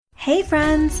Hey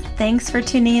friends, thanks for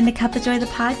tuning in to Cup of Joy, the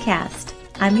podcast.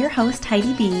 I'm your host,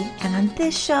 Heidi B, and on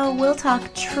this show, we'll talk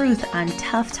truth on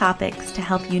tough topics to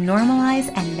help you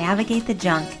normalize and navigate the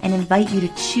junk and invite you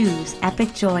to choose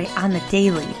epic joy on the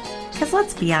daily. Because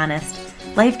let's be honest,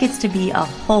 life gets to be a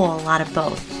whole lot of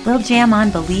both. We'll jam on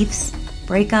beliefs,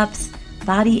 breakups,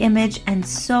 body image, and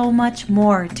so much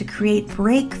more to create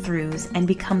breakthroughs and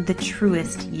become the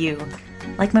truest you.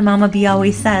 Like my Mama B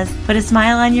always says, put a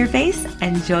smile on your face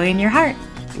and joy in your heart.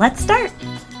 Let's start.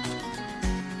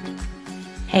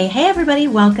 Hey everybody,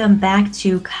 welcome back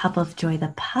to Cup of Joy,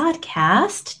 the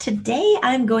podcast. Today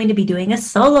I'm going to be doing a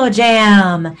solo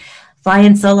jam.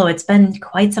 Flying solo. It's been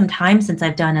quite some time since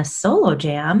I've done a solo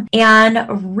jam.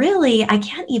 And really, I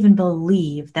can't even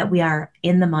believe that we are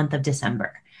in the month of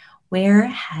December. Where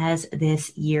has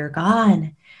this year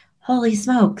gone? Holy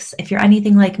smokes. If you're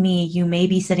anything like me, you may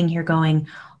be sitting here going,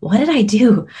 what did I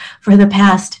do for the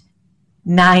past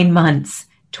 9 months,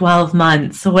 12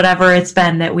 months, whatever it's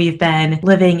been that we've been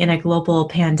living in a global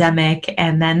pandemic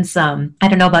and then some. I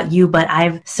don't know about you, but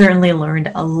I've certainly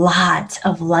learned a lot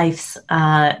of life's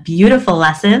beautiful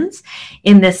lessons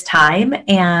in this time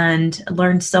and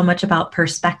learned so much about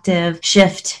perspective,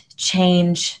 shift,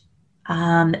 change,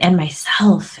 and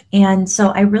myself. And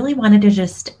so I really wanted to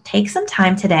just take some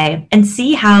time today and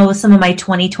see how some of my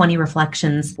 2020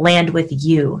 reflections land with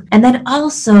you. And then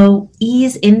also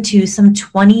ease into some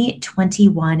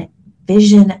 2021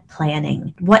 vision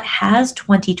planning. What has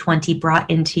 2020 brought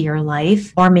into your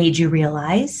life or made you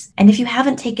realize? And if you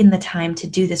haven't taken the time to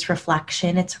do this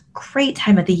reflection, it's a great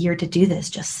time of the year to do this.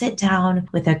 Just sit down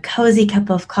with a cozy cup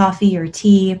of coffee or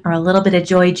tea or a little bit of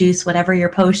joy juice, whatever your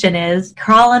potion is.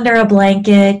 Crawl under a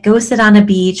blanket, go sit on a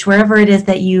beach, wherever it is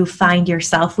that you find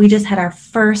yourself. We just had our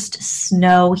first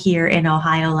snow here in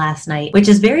Ohio last night, which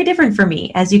is very different for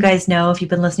me. As you guys know, if you've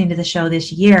been listening to the show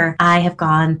this year, I have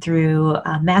gone through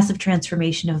a massive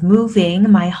transformation of moving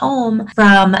my home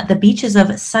from the beaches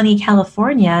of sunny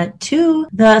California to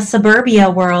the suburbia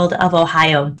world of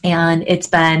Ohio. And it's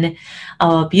been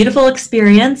a beautiful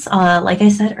experience. Like I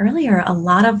said earlier, a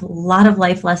lot of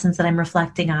life lessons that I'm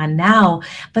reflecting on now,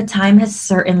 but time has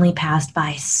certainly passed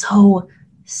by so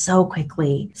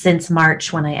quickly since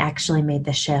March when I actually made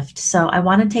the shift. So I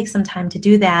want to take some time to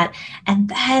do that. And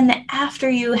then after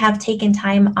you have taken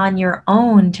time on your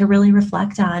own to really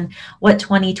reflect on what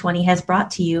 2020 has brought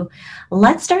to you,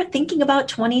 let's start thinking about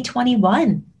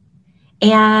 2021.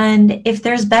 And if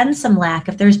there's been some lack,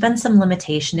 if there's been some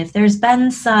limitation, if there's been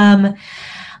some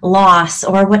loss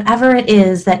or whatever it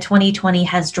is that 2020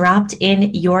 has dropped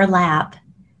in your lap,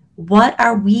 what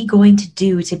are we going to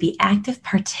do to be active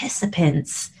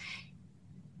participants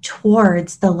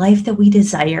towards the life that we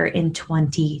desire in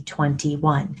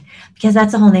 2021? Because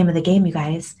that's the whole name of the game, you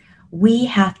guys. We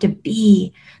have to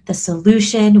be the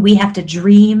solution. We have to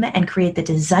dream and create the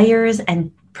desires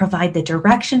and provide the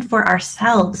direction for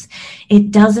ourselves.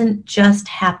 It doesn't just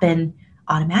happen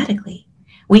automatically.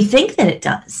 We think that it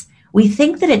does. We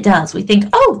think,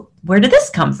 oh, where did this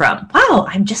come from? Wow,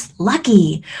 I'm just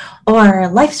lucky. Or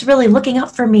life's really looking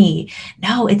out for me.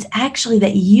 No, it's actually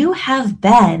that you have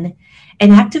been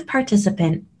an active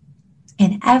participant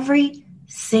in every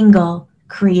single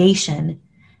creation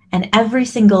and every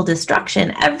single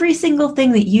destruction, every single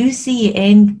thing that you see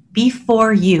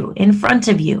before you, in front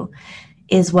of you,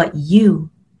 is what you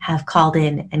have called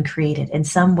in and created in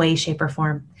some way, shape, or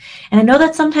form. And I know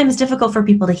that's sometimes difficult for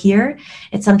people to hear.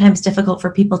 It's sometimes difficult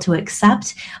for people to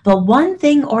accept. But one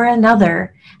thing or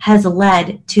another has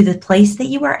led to the place that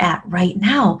you are at right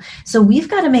now. So we've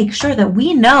got to make sure that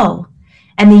we know,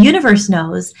 and the universe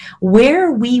knows,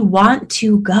 where we want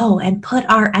to go and put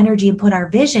our energy and put our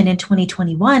vision in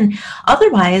 2021.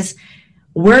 Otherwise,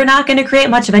 we're not going to create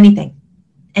much of anything.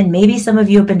 And maybe some of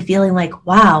you have been feeling like,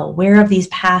 wow, where have these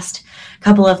past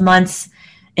couple of months,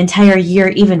 entire year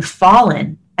even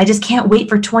fallen? I just can't wait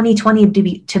for 2020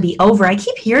 to be over. I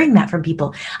keep hearing that from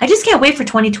people. I just can't wait for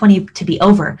 2020 to be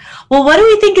over. Well, what do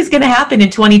we think is going to happen in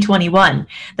 2021?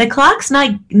 The clock's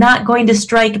not going to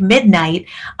strike midnight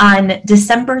on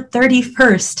December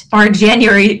 31st or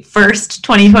January 1st,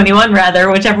 2021, rather,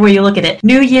 whichever way you look at it.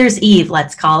 New Year's Eve,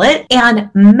 let's call it.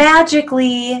 And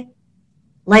magically,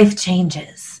 life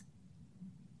changes.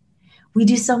 We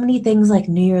do so many things like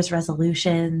New Year's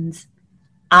resolutions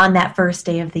on that first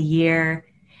day of the year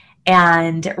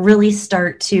and really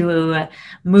start to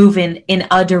move in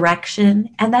a direction.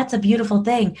 And that's a beautiful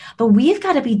thing. But we've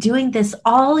got to be doing this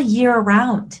all year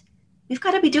round. We've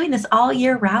got to be doing this all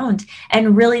year round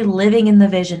and really living in the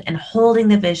vision and holding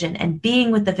the vision and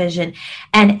being with the vision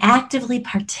and actively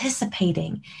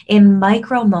participating in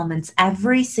micro moments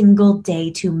every single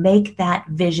day to make that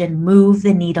vision move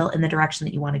the needle in the direction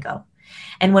that you want to go.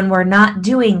 And when we're not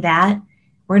doing that,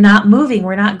 we're not moving,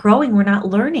 we're not growing, we're not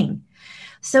learning.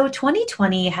 So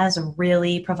 2020 has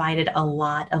really provided a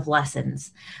lot of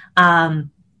lessons.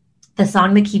 The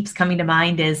song that keeps coming to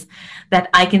mind is that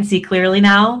I can see clearly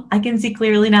now. I can see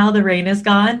clearly now. The rain is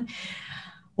gone.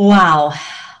 Wow.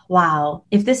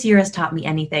 If this year has taught me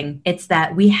anything, it's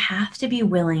that we have to be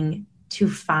willing to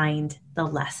find the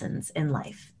lessons in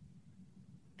life.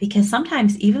 Because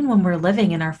sometimes, even when we're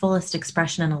living in our fullest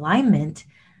expression and alignment,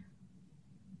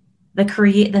 the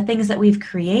things that we've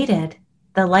created,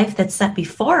 the life that's set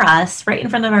before us right in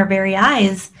front of our very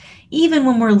eyes, even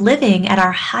when we're living at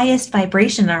our highest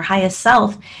vibration, our highest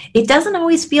self, it doesn't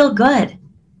always feel good.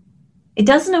 It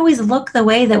doesn't always look the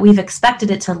way that we've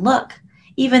expected it to look,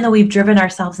 even though we've driven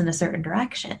ourselves in a certain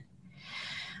direction.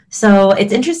 So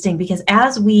it's interesting because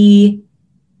as we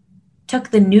took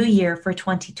the new year for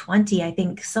 2020, I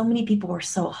think so many people were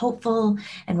so hopeful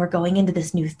and we're going into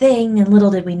this new thing. And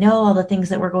little did we know all the things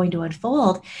that were going to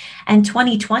unfold. And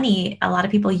 2020, a lot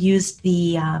of people used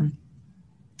the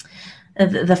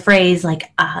phrase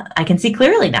like, I can see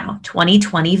clearly now,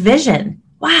 2020 vision.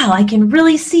 Wow, I can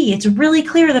really see. It's really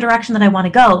clear the direction that I want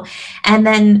to go. And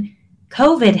then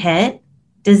COVID hit,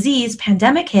 disease,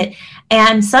 pandemic hit,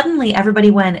 and suddenly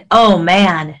everybody went, oh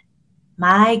man,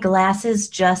 my glasses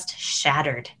just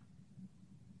shattered.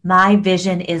 My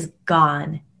vision is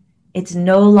gone. It's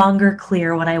no longer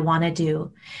clear what I want to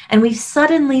do. And we've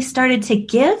suddenly started to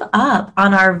give up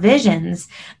on our visions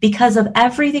because of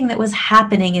everything that was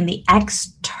happening in the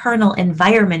external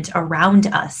environment around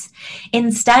us.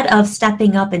 Instead of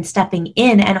stepping up and stepping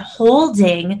in and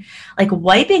holding, like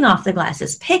wiping off the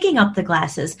glasses, picking up the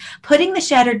glasses, putting the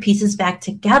shattered pieces back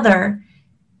together,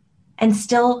 and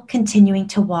still continuing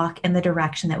to walk in the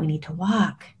direction that we need to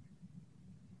walk.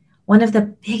 One of the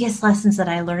biggest lessons that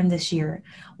I learned this year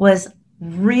was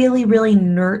really, really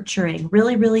nurturing,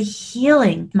 really, really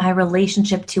healing my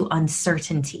relationship to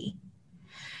uncertainty.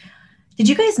 Did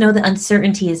you guys know that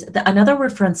uncertainty is, another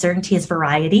word for uncertainty is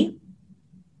variety?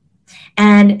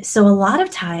 And so a lot of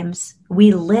times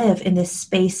we live in this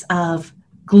space of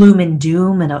gloom and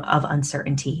doom and of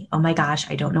uncertainty. Oh my gosh,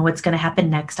 I don't know what's going to happen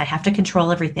next. I have to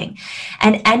control everything.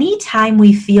 And anytime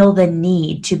we feel the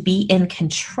need to be in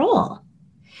control,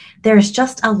 there's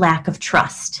just a lack of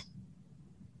trust.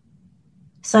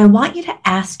 So I want you to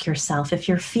ask yourself, if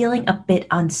you're feeling a bit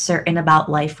uncertain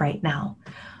about life right now,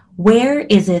 where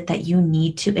is it that you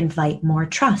need to invite more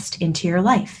trust into your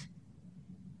life?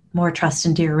 More trust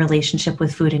into your relationship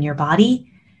with food in your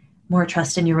body, more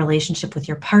trust in your relationship with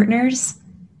your partners,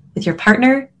 with your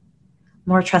partner,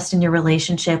 more trust in your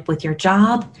relationship with your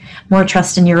job, more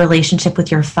trust in your relationship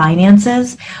with your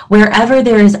finances. Wherever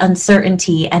there is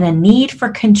uncertainty and a need for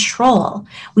control,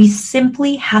 we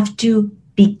simply have to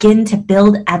begin to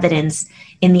build evidence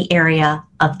in the area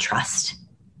of trust.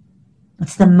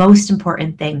 That's the most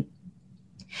important thing.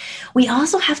 We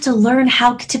also have to learn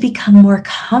how to become more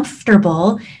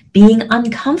comfortable being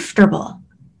uncomfortable.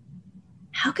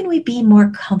 How can we be more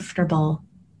comfortable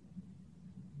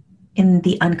in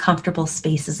the uncomfortable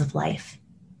spaces of life?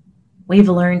 We've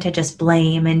learned to just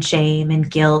blame and shame and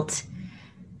guilt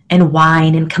and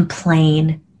whine and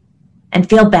complain and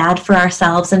feel bad for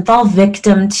ourselves and fall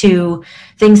victim to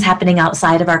things happening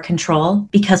outside of our control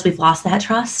because we've lost that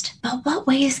trust. But what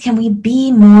ways can we be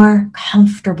more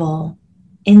comfortable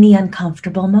in the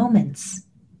uncomfortable moments?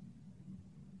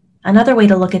 Another way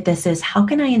to look at this is, how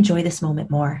can I enjoy this moment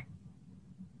more?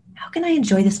 How can I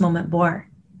enjoy this moment more?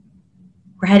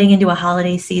 We're heading into a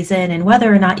holiday season, and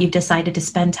whether or not you've decided to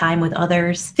spend time with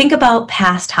others, think about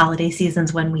past holiday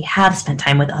seasons when we have spent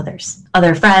time with others,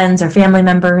 other friends or family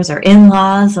members or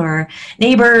in-laws or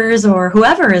neighbors or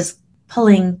whoever is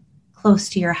pulling close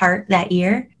to your heart that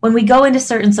year. When we go into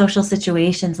certain social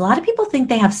situations, a lot of people think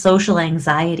they have social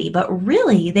anxiety, but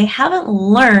really they haven't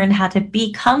learned how to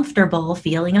be comfortable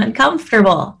feeling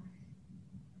uncomfortable.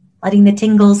 Letting the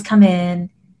tingles come in,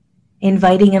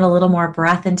 inviting in a little more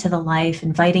breath into the life,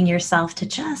 inviting yourself to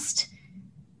just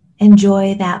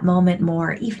enjoy that moment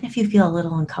more, even if you feel a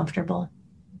little uncomfortable.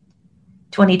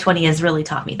 2020 has really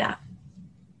taught me that.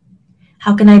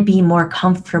 How can I be more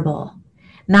comfortable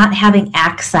not having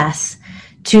access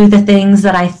to the things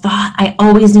that I thought I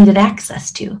always needed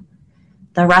access to?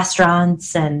 The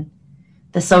restaurants and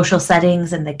the social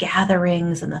settings and the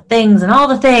gatherings and the things and all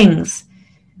the things.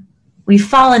 We've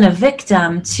fallen a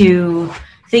victim to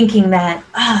thinking that,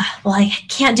 well, I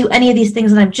can't do any of these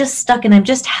things and I'm just stuck and I'm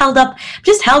just held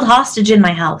hostage in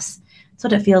my house. That's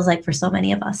what it feels like for so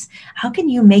many of us. How can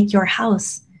you make your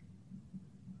house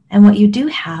and what you do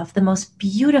have the most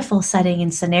beautiful setting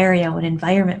and scenario and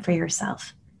environment for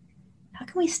yourself? How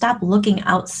can we stop looking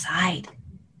outside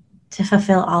to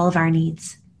fulfill all of our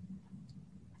needs?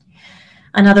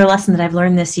 Another lesson that I've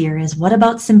learned this year is, what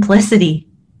about simplicity?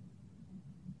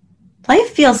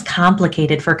 Life feels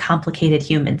complicated for complicated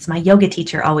humans. My yoga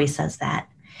teacher always says that.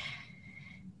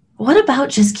 What about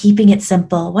just keeping it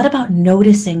simple? What about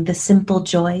noticing the simple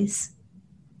joys?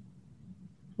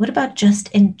 What about just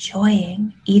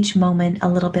enjoying each moment a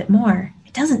little bit more?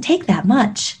 It doesn't take that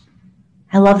much.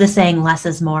 I love the saying, less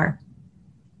is more.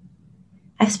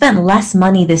 I've spent less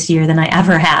money this year than I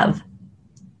ever have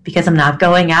because I'm not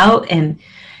going out and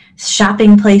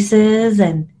shopping places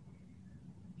and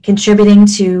contributing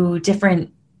to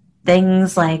different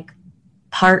things like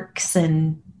parks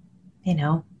and,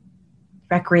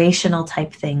 recreational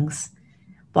type things,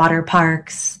 water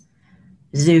parks,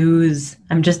 zoos.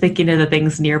 I'm just thinking of the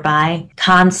things nearby,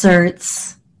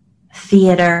 concerts,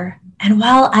 theater. And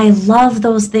while I love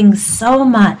those things so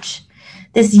much,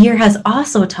 this year has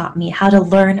also taught me how to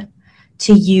learn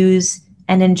to use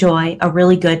and enjoy a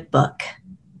really good book.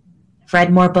 I've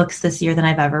read more books this year than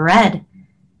I've ever read.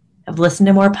 I've listened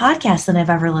to more podcasts than I've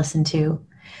ever listened to.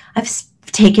 I've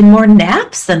taken more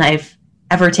naps than I've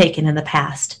ever taken in the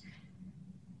past.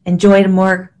 Enjoyed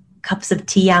more cups of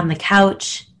tea on the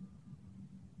couch.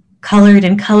 Colored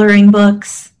in coloring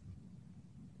books.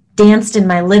 Danced in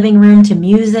my living room to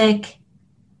music.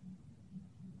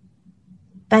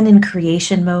 Been in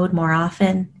creation mode more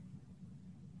often.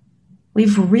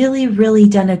 We've really, really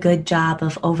done a good job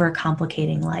of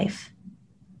overcomplicating life.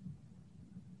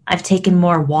 I've taken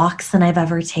more walks than I've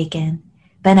ever taken,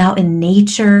 been out in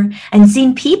nature and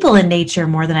seen people in nature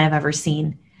more than I've ever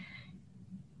seen.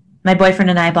 My boyfriend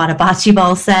and I bought a bocce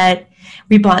ball set.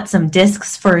 We bought some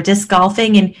discs for disc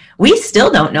golfing, and we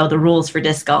still don't know the rules for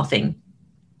disc golfing.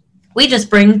 We just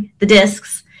bring the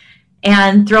discs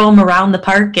and throw them around the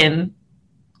park and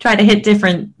try to hit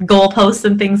different goalposts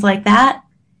and things like that.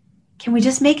 Can we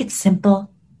just make it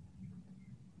simple?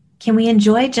 Can we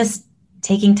enjoy just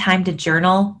taking time to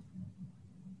journal?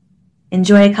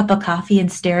 Enjoy a cup of coffee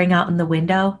and staring out the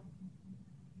window,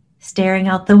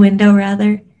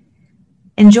 rather.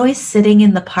 Enjoy sitting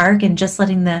in the park and just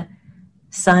letting the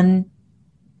sun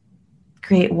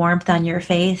create warmth on your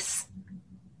face.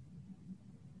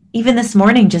 Even this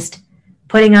morning, just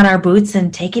putting on our boots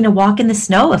and taking a walk in the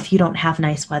snow if you don't have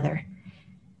nice weather.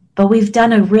 But we've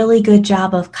done a really good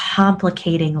job of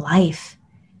complicating life.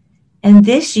 And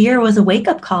this year was a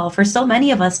wake-up call for so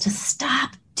many of us to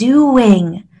stop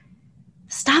doing.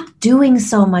 Stop doing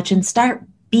so much and start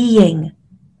being.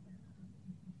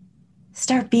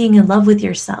 Start being in love with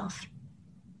yourself.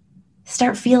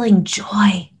 Start feeling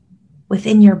joy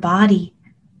within your body.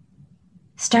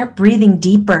 Start breathing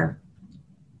deeper.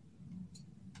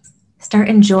 Start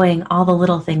enjoying all the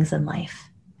little things in life.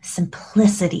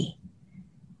 Simplicity.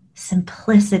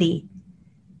 Simplicity.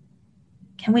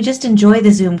 Can we just enjoy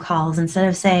the Zoom calls instead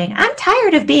of saying, I'm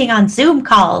tired of being on Zoom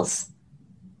calls?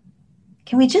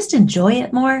 Can we just enjoy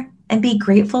it more and be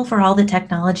grateful for all the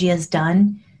technology has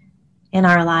done in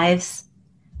our lives?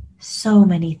 So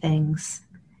many things.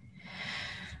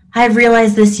 I've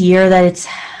realized this year that it's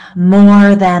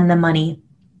more than the money.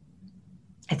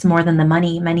 It's more than the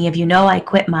money. Many of you know I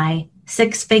quit my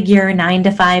 6-figure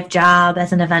 9-to-5 job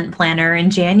as an event planner in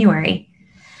January.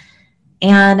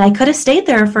 And I could have stayed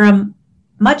there for a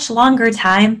much longer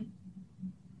time,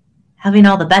 having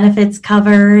all the benefits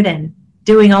covered and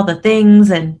doing all the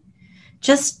things and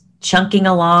just chunking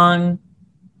along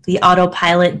the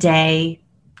autopilot day,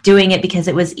 doing it because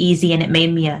it was easy and it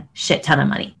made me a shit ton of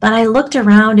money. But I looked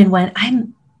around and went,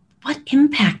 what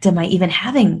impact am I even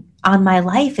having on my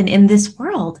life and in this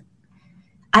world?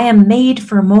 I am made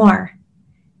for more.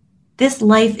 This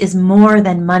life is more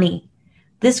than money.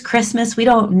 This Christmas, we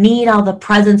don't need all the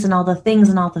presents and all the things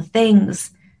and all the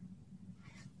things.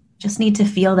 Just need to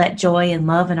feel that joy and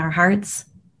love in our hearts.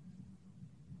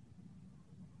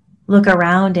 Look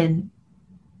around and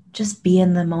just be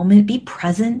in the moment, be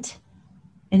present.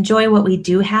 Enjoy what we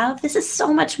do have. This is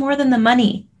so much more than the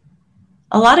money.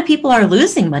 A lot of people are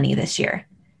losing money this year.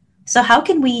 So how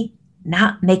can we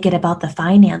not make it about the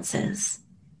finances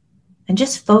and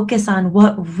just focus on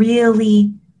what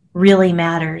really, really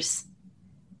matters?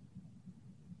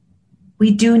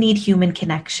 We do need human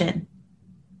connection.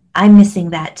 I'm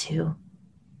missing that too.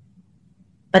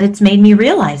 But it's made me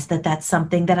realize that that's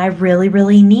something that I really,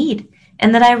 really need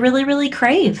and that I really, really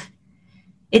crave.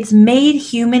 It's made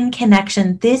human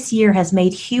connection. This year has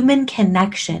made human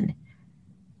connection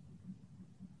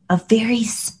a very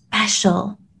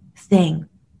special thing.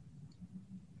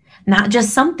 Not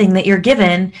just something that you're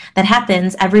given that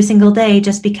happens every single day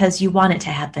just because you want it to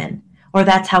happen, or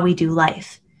that's how we do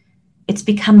life. It's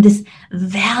become this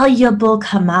valuable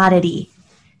commodity.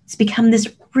 It's become this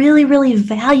really, really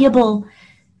valuable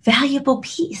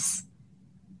piece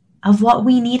of what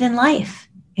we need in life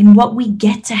and what we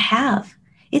get to have.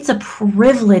 It's a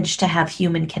privilege to have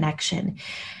human connection.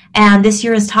 And this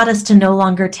year has taught us to no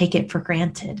longer take it for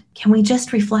granted. Can we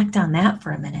just reflect on that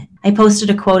for a minute? I posted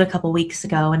a quote a couple weeks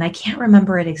ago, and I can't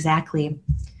remember it exactly.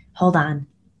 Hold on.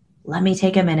 Let me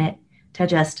take a minute to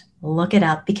just look it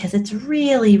up because it's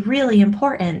really, really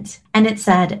important. And it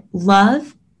said,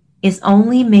 love is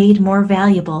only made more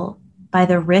valuable by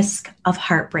the risk of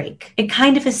heartbreak. It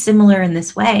kind of is similar in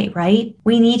this way, right?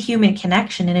 We need human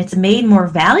connection, and it's made more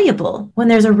valuable when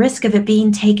there's a risk of it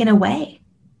being taken away.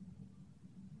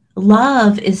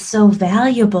 Love is so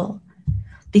valuable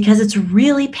because it's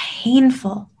really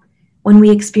painful when we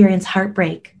experience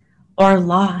heartbreak or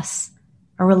loss,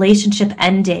 a relationship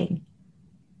ending,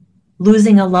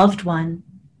 losing a loved one,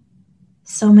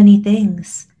 so many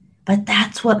things. But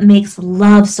that's what makes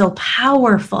love so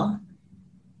powerful.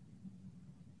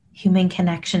 Human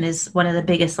connection is one of the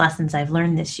biggest lessons I've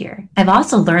learned this year. I've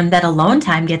also learned that alone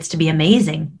time gets to be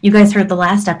amazing. You guys heard the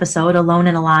last episode, Alone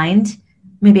and Aligned,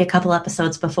 maybe a couple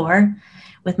episodes before,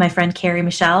 with my friend Carrie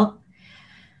Michelle.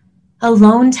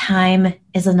 Alone time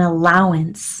is an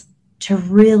allowance to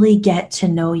really get to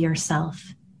know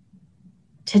yourself,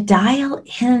 to dial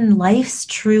in life's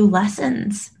true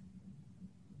lessons,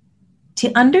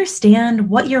 to understand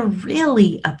what you're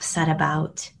really upset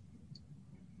about.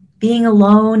 Being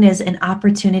alone is an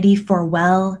opportunity for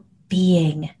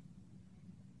well-being.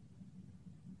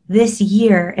 This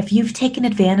year, if you've taken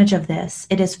advantage of this,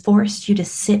 it has forced you to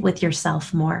sit with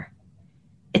yourself more.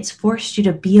 It's forced you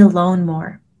to be alone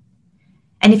more.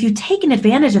 And if you've taken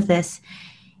advantage of this,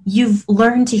 you've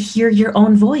learned to hear your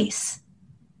own voice.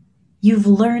 You've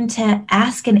learned to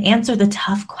ask and answer the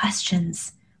tough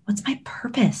questions. What's my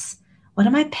purpose? What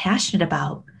am I passionate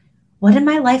about? What in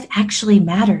my life actually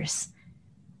matters?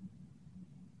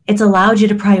 It's allowed you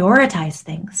to prioritize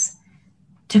things,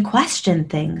 to question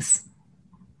things,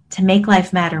 to make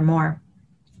life matter more.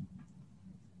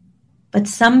 But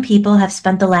some people have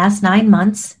spent the last 9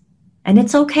 months, and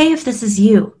it's okay if this is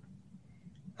you.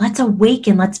 Let's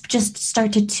awaken. Let's just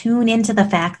start to tune into the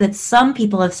fact that some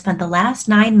people have spent the last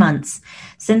 9 months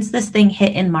since this thing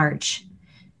hit in March,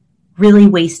 really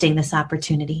wasting this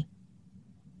opportunity.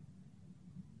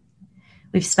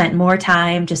 We've spent more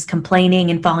time just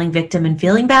complaining and falling victim and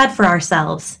feeling bad for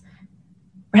ourselves,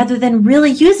 rather than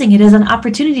really using it as an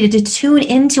opportunity to tune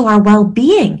into our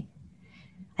well-being.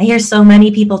 I hear so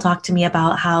many people talk to me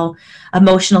about how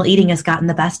emotional eating has gotten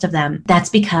the best of them. That's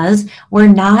because we're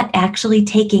not actually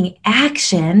taking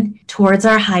action towards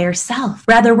our higher self.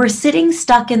 Rather, we're sitting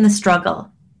stuck in the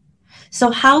struggle.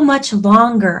 So how much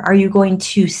longer are you going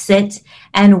to sit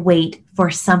and wait for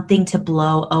something to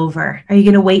blow over? Are you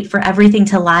going to wait for everything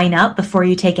to line up before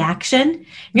you take action?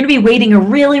 You're going to be waiting a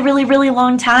really, really, really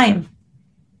long time.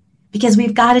 Because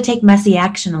we've got to take messy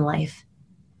action in life.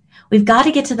 We've got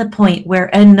to get to the point where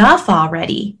enough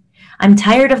already. I'm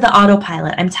tired of the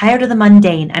autopilot. I'm tired of the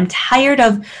mundane. I'm tired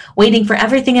of waiting for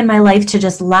everything in my life to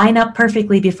just line up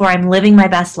perfectly before I'm living my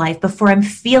best life, before I'm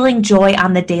feeling joy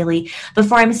on the daily,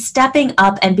 before I'm stepping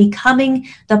up and becoming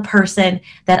the person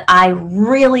that I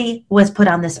really was put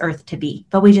on this earth to be.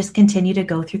 But we just continue to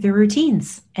go through the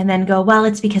routines and then go, well,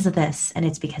 it's because of this, and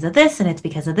it's because of this, and it's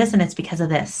because of this, and it's because of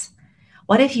this.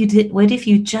 What if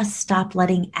you just stopped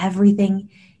letting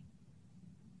everything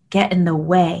get in the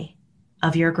way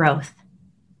of your growth?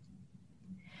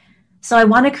 So I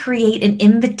want to create an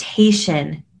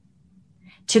invitation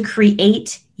to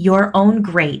create your own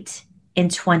great in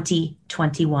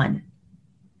 2021.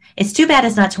 It's too bad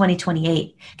it's not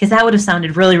 2028, because that would have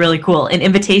sounded really, really cool. An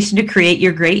invitation to create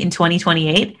your great in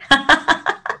 2028.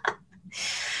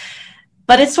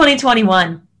 But it's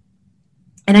 2021.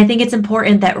 And I think it's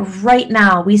important that right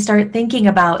now we start thinking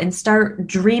about and start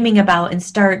dreaming about and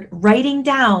start writing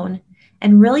down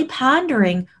and really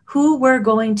pondering who we're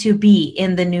going to be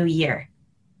in the new year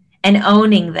and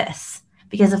owning this.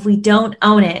 Because if we don't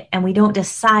own it and we don't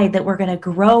decide that we're going to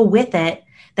grow with it,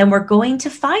 then we're going to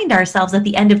find ourselves at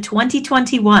the end of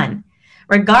 2021,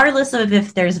 regardless of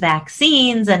if there's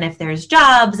vaccines and if there's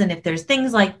jobs and if there's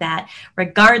things like that,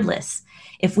 regardless.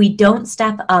 If we don't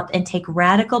step up and take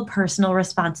radical personal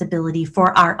responsibility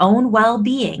for our own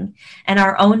well-being and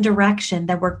our own direction,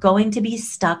 then we're going to be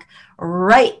stuck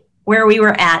right where we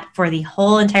were at for the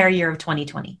whole entire year of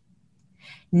 2020.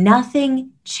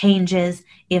 Nothing changes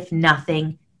if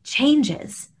nothing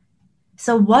changes.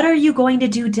 So what are you going to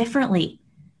do differently?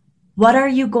 What are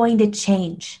you going to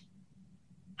change?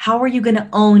 How are you going to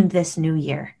own this new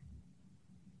year?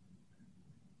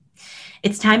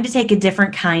 It's time to take a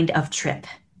different kind of trip.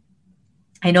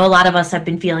 I know a lot of us have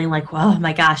been feeling like, oh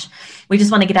my gosh, we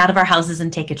just want to get out of our houses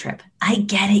and take a trip. I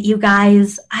get it, you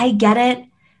guys. I get it.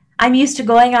 I'm used to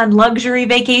going on luxury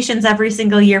vacations every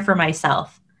single year for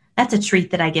myself. That's a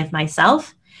treat that I give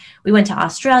myself. We went to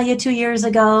Australia 2 years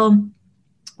ago.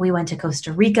 We went to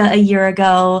Costa Rica a year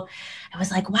ago. I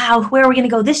was like, wow, where are we going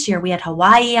to go this year? We had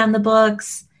Hawaii on the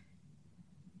books.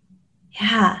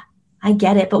 Yeah, I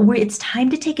get it. But it's time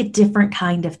to take a different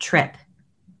kind of trip.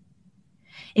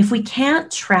 If we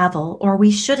can't travel or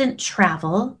we shouldn't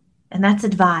travel, and that's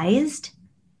advised,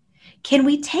 can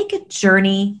we take a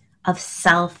journey of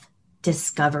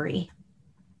self-discovery?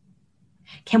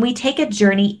 Can we take a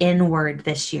journey inward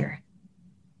this year?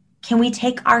 Can we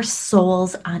take our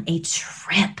souls on a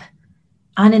trip,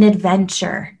 on an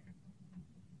adventure?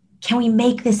 Can we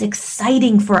make this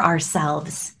exciting for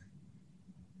ourselves?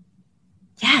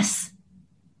 Yes.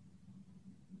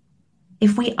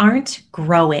 If we aren't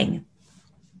growing,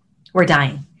 we're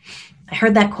dying. I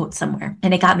heard that quote somewhere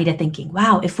and it got me to thinking,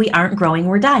 wow, if we aren't growing,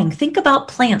 we're dying. Think about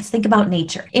plants, think about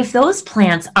nature. If those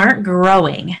plants aren't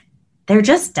growing, they're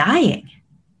just dying.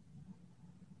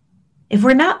 If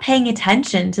we're not paying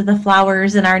attention to the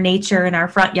flowers in our nature, in our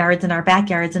front yards, in our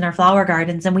backyards, in our flower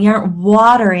gardens, and we aren't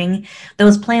watering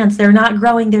those plants, they're not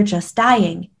growing, they're just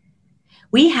dying.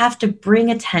 We have to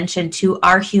bring attention to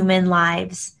our human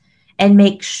lives and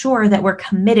make sure that we're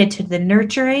committed to the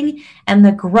nurturing and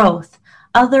the growth.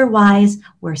 Otherwise,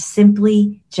 we're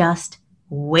simply just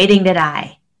waiting to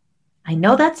die. I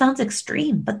know that sounds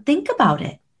extreme, but think about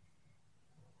it.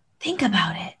 Think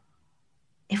about it.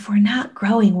 If we're not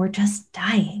growing, we're just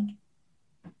dying.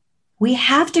 We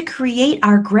have to create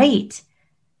our great.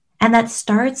 And that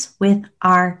starts with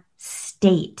our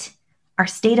state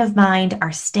of mind,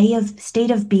 our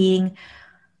state of being,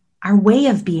 our way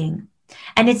of being.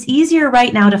 And it's easier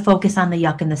right now to focus on the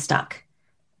yuck and the stuck.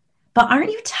 But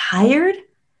aren't you tired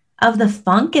of the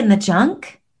funk and the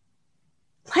junk?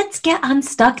 Let's get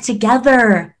unstuck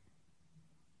together.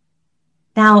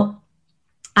 Now,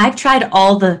 I've tried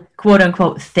all the quote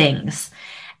unquote things,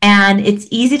 and it's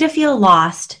easy to feel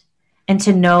lost and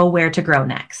to know where to grow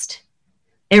next.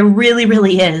 It really,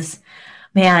 really is.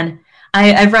 Man,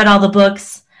 I've read all the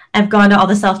books. I've gone to all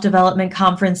the self-development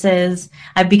conferences.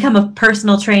 I've become a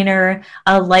personal trainer,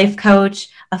 a life coach,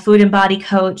 a food and body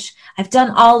coach. I've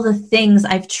done all the things.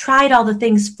 I've tried all the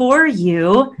things for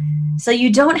you so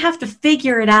you don't have to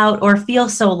figure it out or feel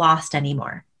so lost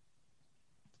anymore.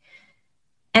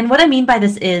 And what I mean by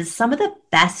this is some of the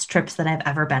best trips that I've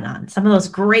ever been on, some of those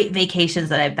great vacations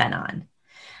that I've been on,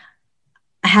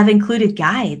 have included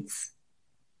guides.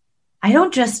 I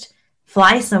don't just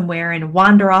fly somewhere and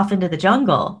wander off into the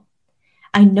jungle.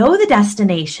 I know the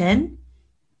destination,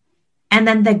 and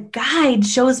then the guide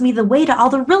shows me the way to all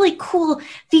the really cool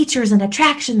features and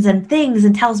attractions and things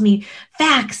and tells me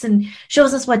facts and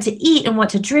shows us what to eat and what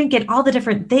to drink and all the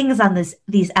different things on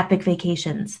these epic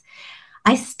vacations.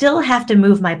 I still have to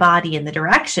move my body in the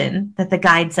direction that the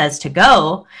guide says to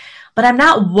go, but I'm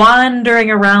not wandering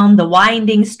around the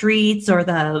winding streets or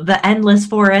the endless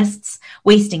forests,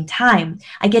 wasting time.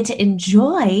 I get to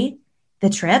enjoy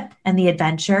the trip and the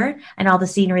adventure and all the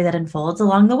scenery that unfolds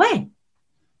along the way.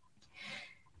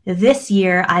 This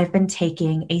year, I've been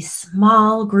taking a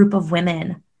small group of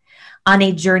women on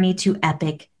a journey to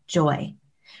epic joy.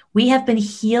 We have been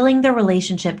healing the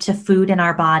relationship to food in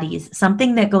our bodies,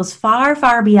 something that goes far,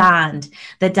 far beyond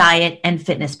the diet and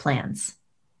fitness plans.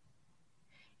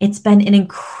 It's been an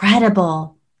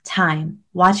incredible time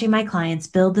watching my clients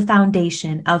build the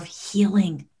foundation of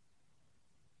healing,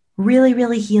 really,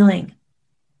 really healing,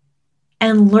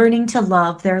 and learning to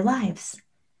love their lives.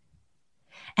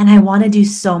 And I want to do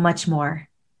so much more.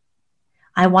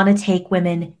 I want to take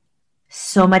women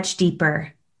so much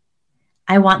deeper.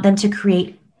 I want them to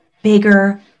create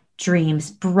bigger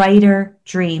dreams, brighter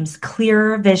dreams,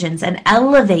 clearer visions, and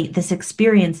elevate this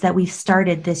experience that we've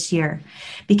started this year,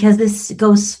 because this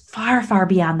goes far, far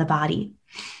beyond the body.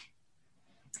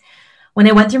 When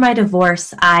I went through my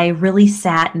divorce, I really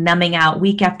sat numbing out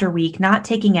week after week, not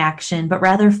taking action, but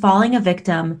rather falling a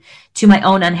victim to my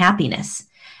own unhappiness.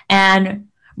 And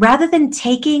rather than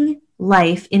taking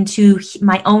life into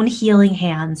my own healing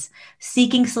hands,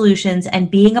 seeking solutions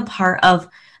and being a part of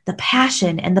the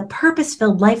passion and the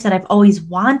purpose-filled life that I've always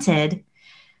wanted,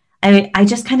 I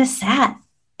just kind of sat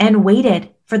and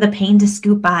waited for the pain to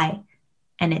scoot by,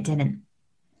 and it didn't.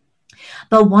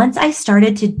 But once I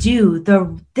started to do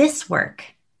this work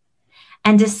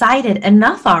and decided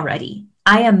enough already,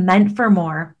 I am meant for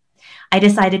more, I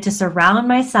decided to surround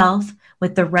myself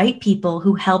with the right people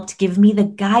who helped give me the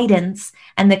guidance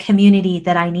and the community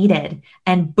that I needed.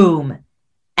 And boom,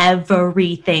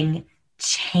 everything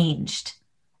changed.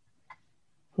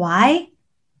 Why?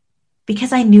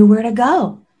 Because I knew where to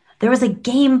go. There was a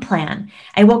game plan.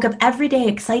 I woke up every day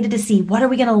excited to see, what are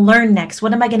we going to learn next?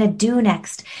 What am I going to do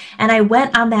next? And I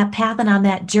went on that path and on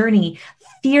that journey,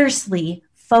 fiercely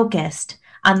focused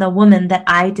on the woman that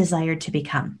I desired to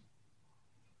become.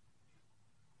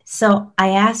 So I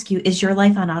ask you, is your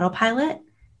life on autopilot?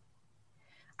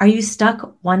 Are you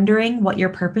stuck wondering what your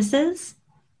purpose is?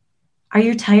 Are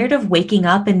you tired of waking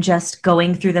up and just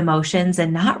going through the motions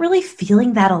and not really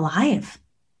feeling that alive?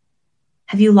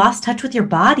 Have you lost touch with your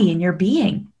body and your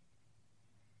being?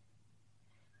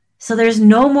 So there's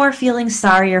no more feeling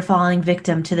sorry or falling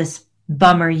victim to this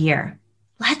bummer year.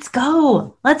 Let's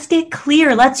go. Let's get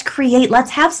clear. Let's create.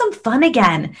 Let's have some fun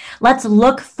again. Let's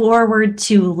look forward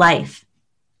to life.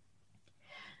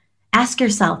 Ask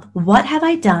yourself, what have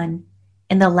I done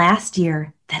in the last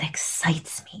year that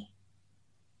excites me?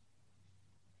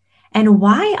 And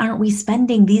why aren't we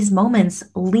spending these moments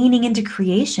leaning into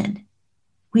creation?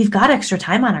 We've got extra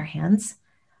time on our hands.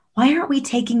 Why aren't we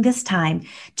taking this time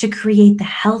to create the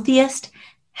healthiest,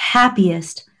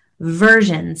 happiest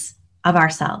versions of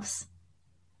ourselves?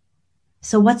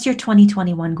 So what's your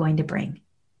 2021 going to bring?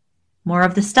 More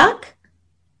of the stuck?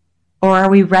 Or are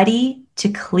we ready to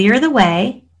clear the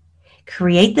way,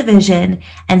 create the vision,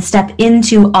 and step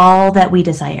into all that we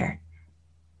desire?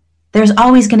 There's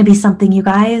always going to be something, you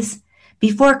guys.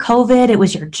 Before COVID, it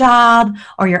was your job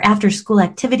or your after school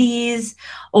activities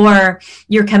or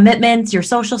your commitments, your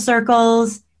social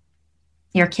circles,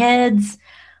 your kids,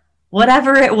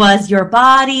 whatever it was, your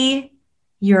body,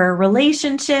 your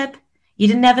relationship. You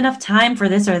didn't have enough time for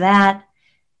this or that.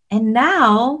 And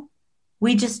now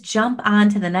we just jump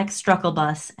onto the next struggle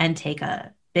bus and take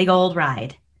a big old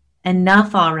ride.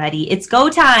 Enough already. It's go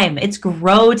time. It's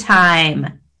grow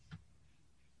time.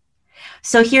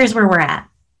 So here's where we're at.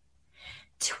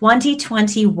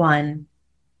 2021,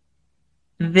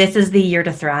 this is the year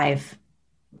to thrive.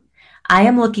 I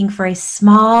am looking for a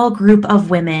small group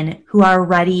of women who are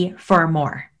ready for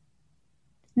more.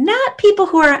 Not people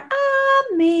who are,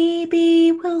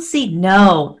 maybe we'll see.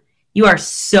 No, you are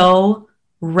so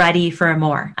ready for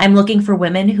more. I'm looking for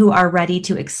women who are ready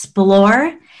to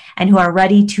explore and who are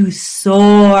ready to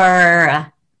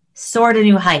soar to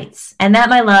new heights. And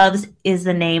that, my loves, is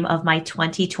the name of my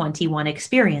 2021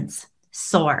 experience.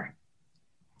 SOAR.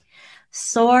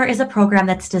 SOAR is a program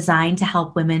that's designed to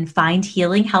help women find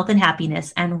healing, health, and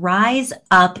happiness and rise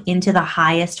up into the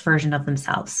highest version of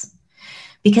themselves.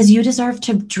 Because you deserve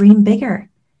to dream bigger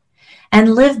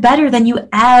and live better than you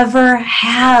ever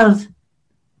have.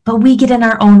 But we get in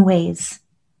our own ways.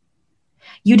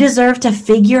 You deserve to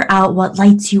figure out what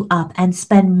lights you up and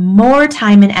spend more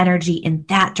time and energy in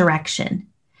that direction.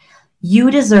 You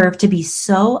deserve to be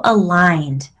so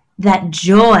aligned that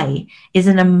joy is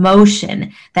an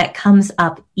emotion that comes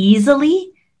up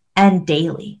easily and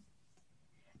daily.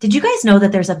 Did you guys know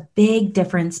that there's a big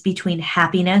difference between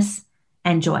happiness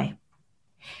and joy?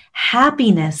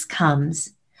 Happiness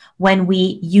comes when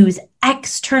we use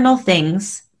external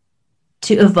things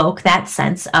to evoke that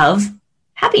sense of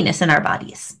happiness in our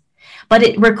bodies. But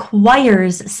it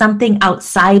requires something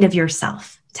outside of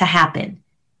yourself to happen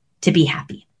to be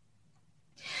happy.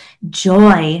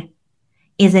 Joy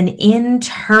is an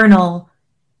internal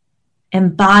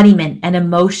embodiment and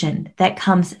emotion that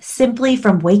comes simply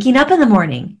from waking up in the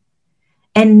morning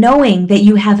and knowing that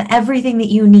you have everything that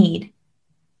you need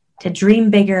to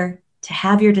dream bigger, to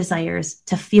have your desires,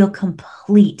 to feel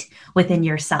complete within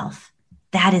yourself.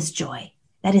 That is joy.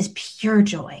 That is pure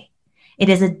joy. It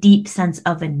is a deep sense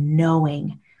of a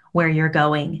knowing where you're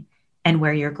going and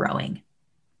where you're growing.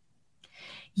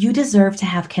 You deserve to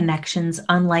have connections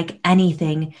unlike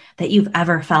anything that you've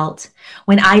ever felt.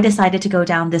 When I decided to go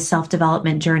down this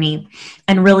self-development journey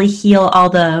and really heal all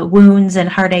the wounds and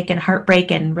heartache and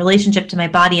heartbreak and relationship to my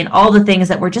body and all the things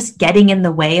that were just getting in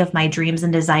the way of my dreams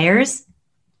and desires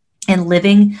and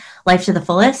living life to the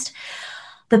fullest,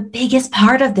 the biggest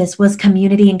part of this was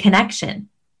community and connection.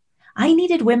 I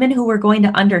needed women who were going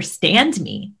to understand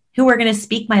me, who were going to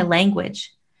speak my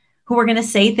language, who were going to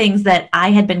say things that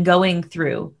I had been going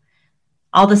through,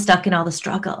 all the stuck and all the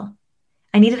struggle.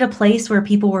 I needed a place where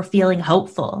people were feeling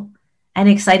hopeful and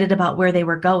excited about where they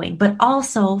were going, but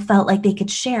also felt like they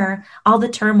could share all the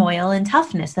turmoil and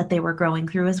toughness that they were growing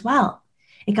through as well.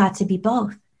 It got to be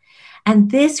both.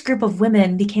 And this group of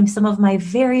women became some of my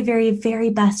very, very, very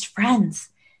best friends.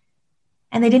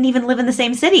 And they didn't even live in the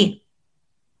same city.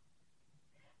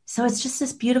 So it's just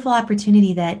this beautiful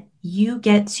opportunity that you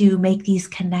get to make these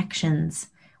connections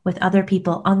with other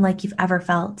people unlike you've ever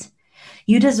felt.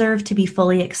 You deserve to be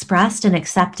fully expressed and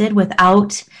accepted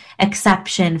without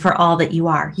exception for all that you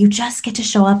are. You just get to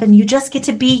show up and you just get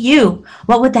to be you.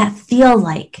 What would that feel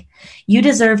like? You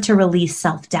deserve to release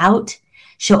self-doubt,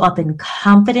 show up in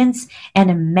confidence,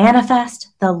 and manifest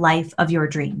the life of your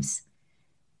dreams.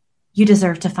 You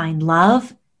deserve to find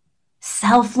love,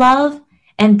 self-love,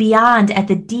 and beyond at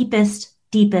the deepest,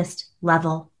 deepest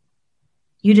level.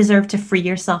 You deserve to free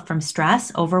yourself from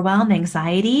stress, overwhelm,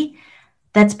 anxiety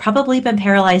that's probably been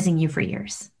paralyzing you for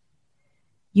years.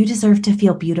 You deserve to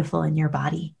feel beautiful in your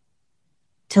body,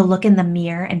 to look in the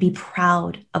mirror and be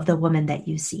proud of the woman that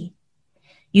you see.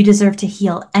 You deserve to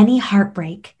heal any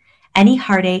heartbreak, any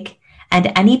heartache,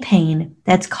 and any pain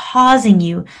that's causing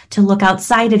you to look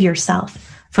outside of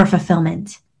yourself for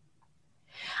fulfillment.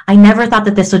 I never thought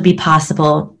that this would be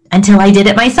possible until I did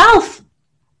it myself.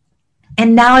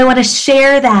 And now I want to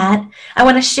share that. I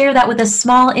want to share that with a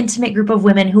small, intimate group of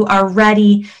women who are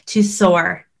ready to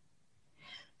soar.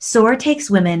 Soar takes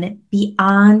women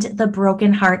beyond the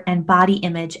broken heart and body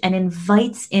image and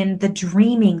invites in the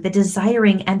dreaming, the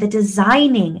desiring, and the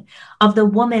designing of the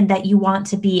woman that you want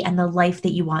to be and the life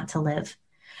that you want to live.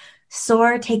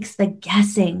 Soar takes the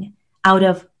guessing out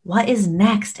of what is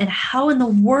next and how in the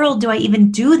world do I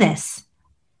even do this?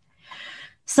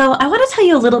 So I want to tell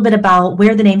you a little bit about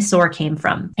where the name SOAR came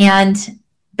from. And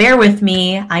bear with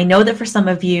me. I know that for some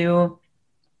of you,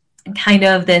 kind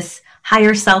of this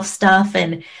higher self stuff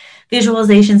and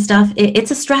visualization stuff,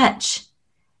 it's a stretch.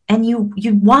 And you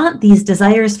want these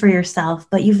desires for yourself,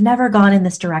 but you've never gone in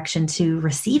this direction to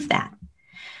receive that.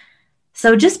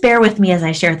 So just bear with me as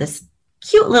I share this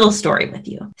cute little story with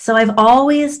you. So I've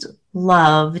always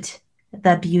loved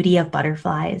the beauty of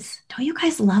butterflies. Don't you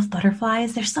guys love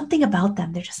butterflies? There's something about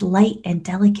them. They're just light and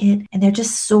delicate, and they're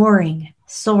just soaring.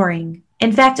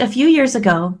 In fact, a few years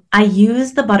ago, I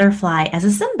used the butterfly as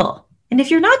a symbol. And if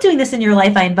you're not doing this in your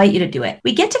life, I invite you to do it.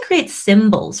 We get to create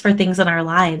symbols for things in our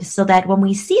lives so that when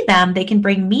we see them, they can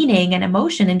bring meaning and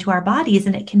emotion into our bodies,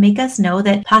 and it can make us know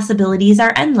that possibilities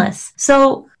are endless.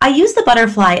 So I use the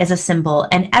butterfly as a symbol,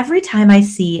 and every time I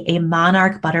see a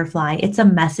monarch butterfly, it's a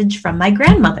message from my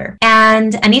grandmother.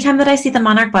 And anytime that I see the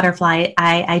monarch butterfly,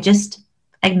 I just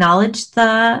acknowledge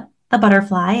the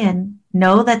butterfly and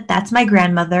know that that's my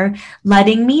grandmother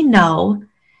letting me know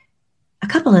a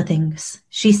couple of things.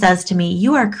 She says to me,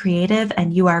 you are creative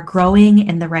and you are growing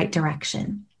in the right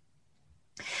direction.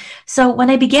 So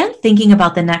when I began thinking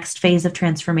about the next phase of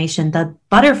transformation, the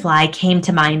butterfly came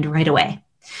to mind right away.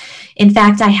 In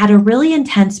fact, I had a really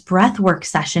intense breath work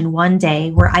session one day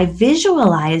where I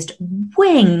visualized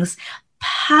wings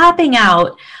popping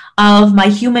out of my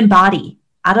human body,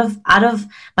 out of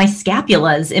my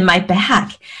scapulas in my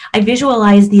back. I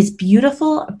visualized these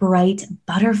beautiful, bright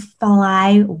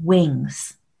butterfly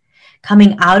wings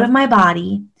coming out of my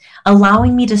body,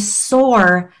 allowing me to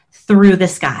soar through the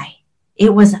sky.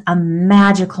 It was a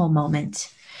magical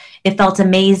moment. It felt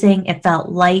amazing. It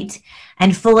felt light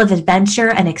and full of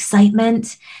adventure and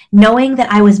excitement, knowing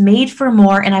that I was made for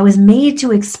more and I was made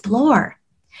to explore.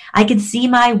 I could see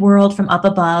my world from up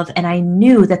above, and I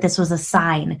knew that this was a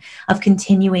sign of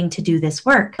continuing to do this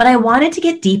work. But I wanted to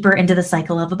get deeper into the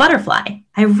cycle of a butterfly.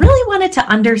 I really wanted to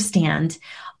understand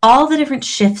all the different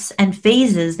shifts and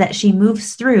phases that she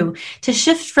moves through to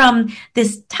shift from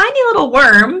this tiny little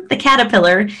worm, the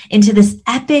caterpillar, into this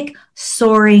epic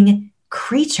soaring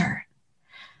creature.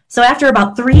 So after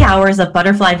about 3 hours of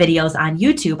butterfly videos on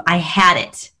YouTube, I had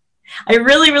it. I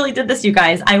really did this, you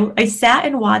guys. I sat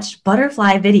and watched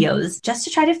butterfly videos just to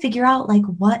try to figure out, like,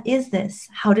 what is this?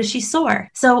 How does she soar?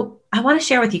 So I want to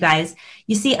share with you guys,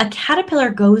 you see, a caterpillar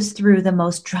goes through the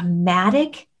most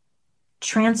dramatic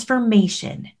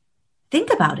transformation.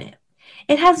 Think about it.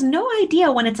 It has no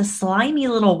idea when it's a slimy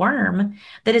little worm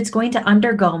that it's going to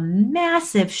undergo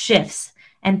massive shifts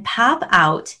and pop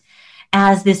out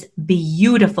as this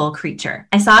beautiful creature.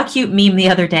 I saw a cute meme the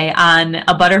other day on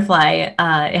a butterfly.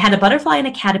 It had a butterfly and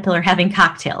a caterpillar having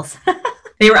cocktails.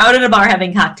 They were out at a bar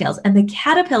having cocktails, and the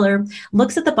caterpillar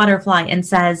looks at the butterfly and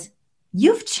says,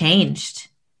 "You've changed."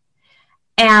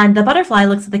 And the butterfly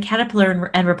looks at the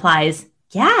caterpillar and replies,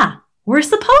 "Yeah, we're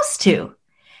supposed to."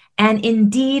 And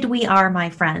indeed we are, my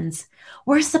friends.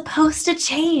 We're supposed to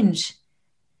change.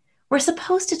 We're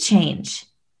supposed to change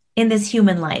in this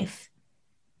human life.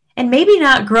 And maybe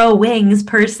not grow wings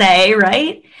per se,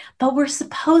 right? But we're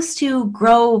supposed to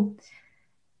grow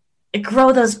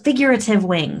those figurative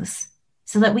wings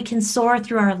so that we can soar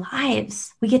through our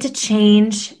lives. We get to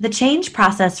change. The change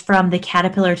process from the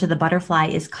caterpillar to the butterfly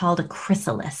is called a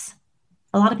chrysalis.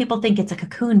 A lot of people think it's a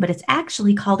cocoon, but it's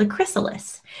actually called a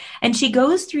chrysalis. And she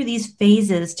goes through these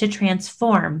phases to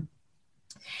transform.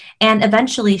 And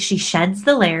eventually she sheds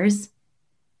the layers.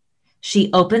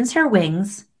 She opens her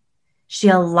wings. She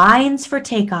aligns for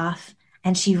takeoff,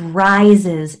 and she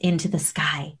rises into the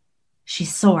sky. She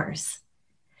soars.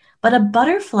 But a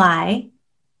butterfly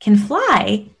can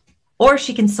fly, or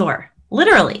she can soar.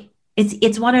 Literally,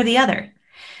 it's one or the other.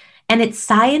 And it's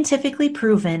scientifically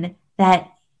proven that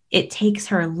it takes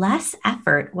her less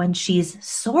effort when she's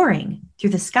soaring through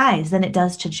the skies than it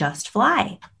does to just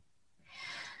fly.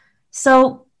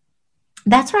 So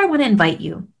that's where I want to invite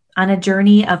you on a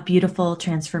journey of beautiful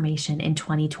transformation in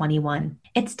 2021.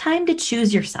 It's time to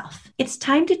choose yourself. It's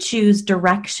time to choose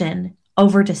direction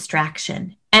over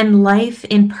distraction and life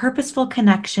in purposeful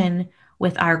connection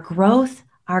with our growth,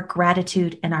 our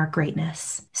gratitude, and our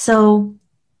greatness. So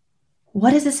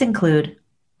what does this include,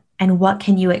 and what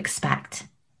can you expect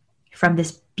from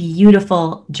this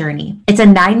beautiful journey? It's a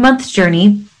 9-month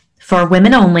journey for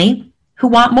women only who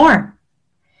want more.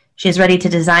 She's ready to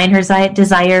design her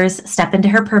desires, step into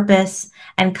her purpose,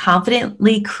 and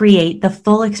confidently create the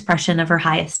full expression of her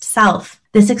highest self.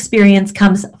 This experience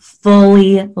comes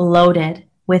fully loaded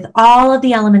with all of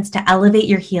the elements to elevate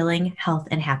your healing, health,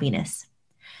 and happiness.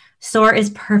 SOAR is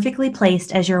perfectly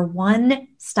placed as your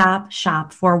one-stop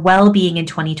shop for well-being in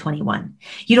 2021.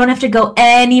 You don't have to go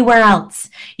anywhere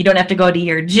else. You don't have to go to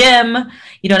your gym.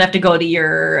 You don't have to go to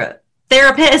your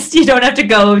therapist. You don't have to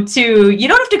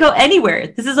go anywhere.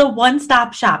 This is a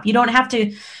one-stop shop. You don't have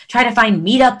to try to find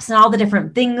meetups and all the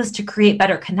different things to create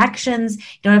better connections.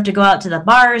 You don't have to go out to the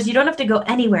bars. You don't have to go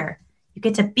anywhere. You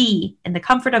get to be in the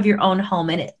comfort of your own home,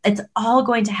 and it's all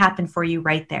going to happen for you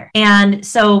right there. And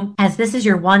so as this is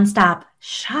your one-stop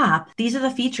shop, these are the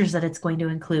features that it's going to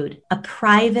include: a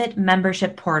private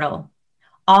membership portal.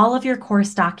 All of your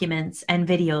course documents and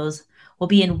videos will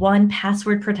be in one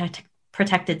password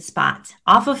protected spot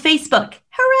off of Facebook.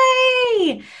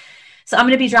 Hooray! So I'm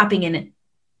going to be dropping in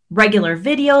regular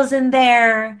videos in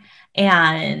there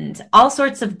and all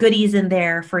sorts of goodies in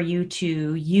there for you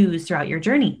to use throughout your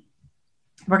journey.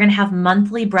 We're going to have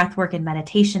monthly breathwork and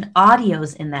meditation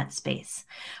audios in that space.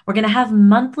 We're going to have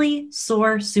monthly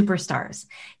SOAR superstars,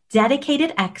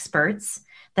 dedicated experts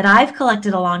that I've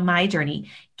collected along my journey,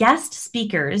 guest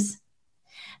speakers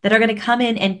that are going to come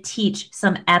in and teach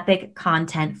some epic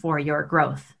content for your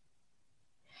growth.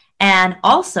 And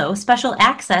also special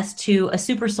access to a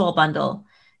Super Soul bundle,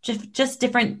 just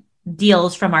different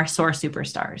deals from our SOAR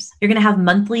superstars. You're going to have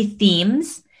monthly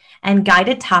themes and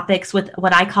guided topics with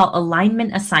what I call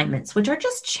alignment assignments, which are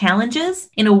just challenges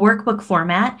in a workbook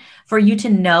format for you to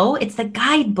know. It's the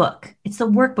guidebook. It's the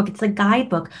workbook. It's the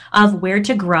guidebook of where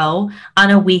to grow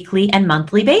on a weekly and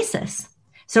monthly basis.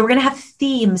 So we're going to have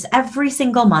themes every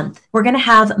single month. We're going to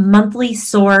have monthly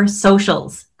SOAR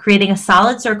socials, creating a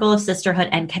solid circle of sisterhood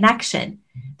and connection.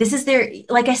 This is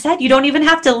like I said, you don't even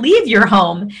have to leave your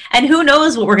home. And who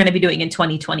knows what we're going to be doing in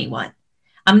 2021.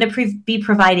 I'm going to be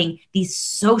providing these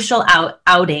social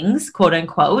outings, quote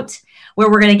unquote, where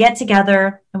we're going to get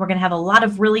together and we're going to have a lot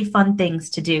of really fun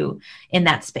things to do in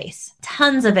that space.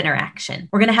 Tons of interaction.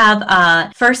 We're going to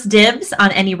have first dibs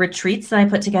on any retreats that I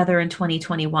put together in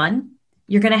 2021.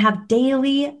 You're going to have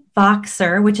daily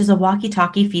Voxer, which is a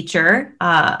walkie-talkie feature,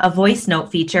 a voice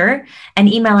note feature,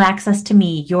 and email access to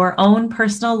me, your own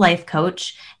personal life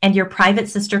coach, and your private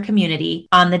sister community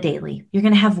on the daily. You're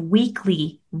going to have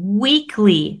weekly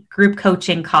group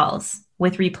coaching calls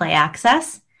with replay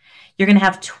access. You're going to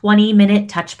have 20-minute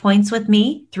touch points with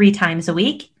me 3 times a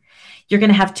week. You're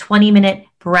going to have 20-minute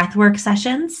breathwork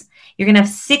sessions. You're going to have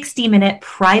 60-minute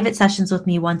private sessions with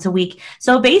me once a week.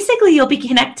 So basically, you'll be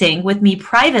connecting with me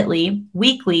privately,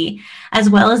 weekly, as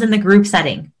well as in the group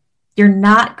setting. You're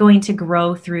not going to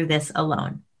grow through this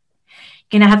alone.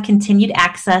 You're going to have continued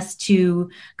access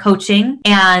to coaching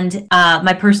and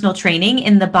my personal training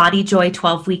in the Body Joy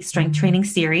 12-week strength training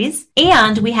series.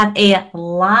 And we have a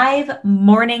live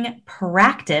morning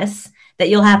practice that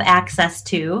you'll have access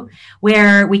to,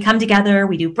 where we come together,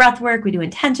 we do breath work, we do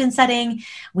intention setting,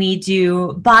 we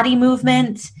do body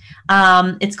movement.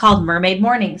 It's called Mermaid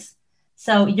Mornings.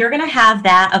 So you're going to have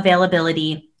that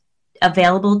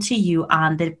available to you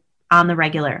on the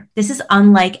regular. This is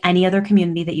unlike any other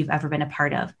community that you've ever been a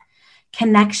part of.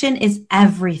 Connection is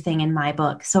everything in my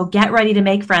book. So get ready to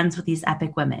make friends with these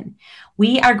epic women.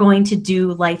 We are going to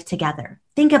do life together.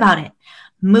 Think about it.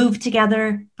 Move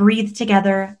together, breathe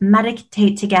together,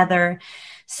 meditate together,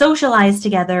 socialize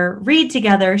together, read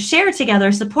together, share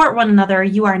together, support one another.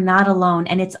 You are not alone,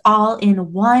 and it's all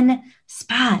in one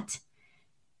spot.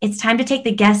 It's time to take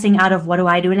the guessing out of what do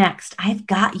I do next? I've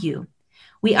got you.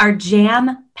 We are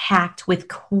jam-packed with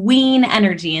queen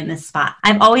energy in this spot.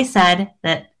 I've always said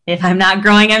that if I'm not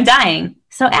growing, I'm dying.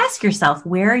 So ask yourself,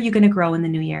 where are you going to grow in the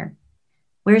new year?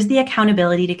 Where's the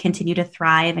accountability to continue to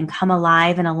thrive and come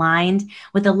alive and aligned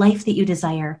with the life that you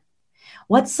desire?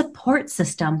 What support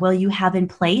system will you have in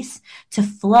place to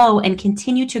flow and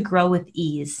continue to grow with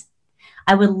ease?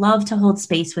 I would love to hold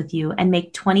space with you and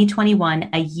make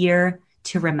 2021 a year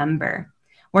to remember.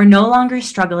 We're no longer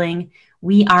struggling.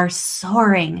 We are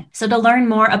soaring. So to learn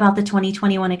more about the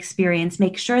 2021 experience,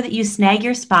 make sure that you snag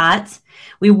your spots.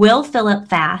 We will fill up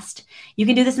fast. You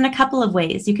can do this in a couple of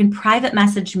ways. You can private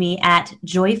message me at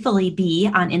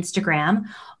JoyfullyB on Instagram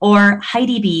or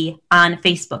Heidi B on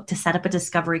Facebook to set up a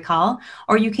discovery call,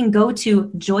 or you can go to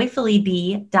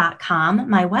joyfullyb.com,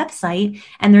 my website,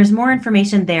 and there's more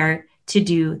information there to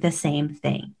do the same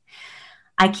thing.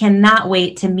 I cannot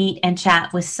wait to meet and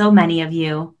chat with so many of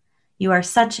you. You are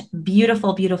such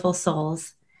beautiful, beautiful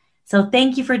souls. So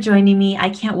thank you for joining me. I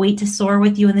can't wait to soar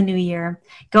with you in the new year.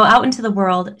 Go out into the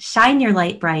world, shine your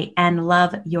light bright, and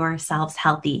love yourselves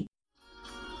healthy.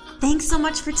 Thanks so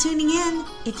much for tuning in.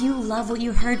 If you love what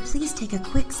you heard, please take a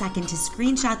quick second to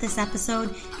screenshot this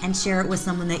episode and share it with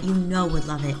someone that you know would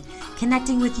love it.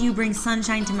 Connecting with you brings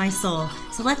sunshine to my soul.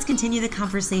 So let's continue the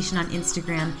conversation on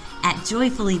Instagram at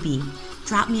JoyfullyB.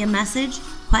 Drop me a message,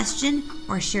 question,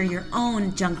 or share your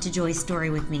own Junk to Joy story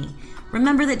with me.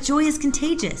 Remember that joy is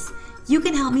contagious. You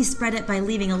can help me spread it by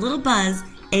leaving a little buzz,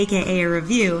 aka a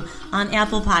review, on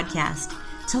Apple Podcast.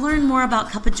 To learn more about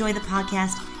Cup of Joy the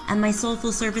podcast and my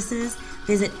soulful services,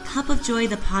 visit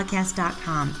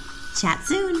cupofjoythepodcast.com. Chat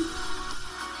soon.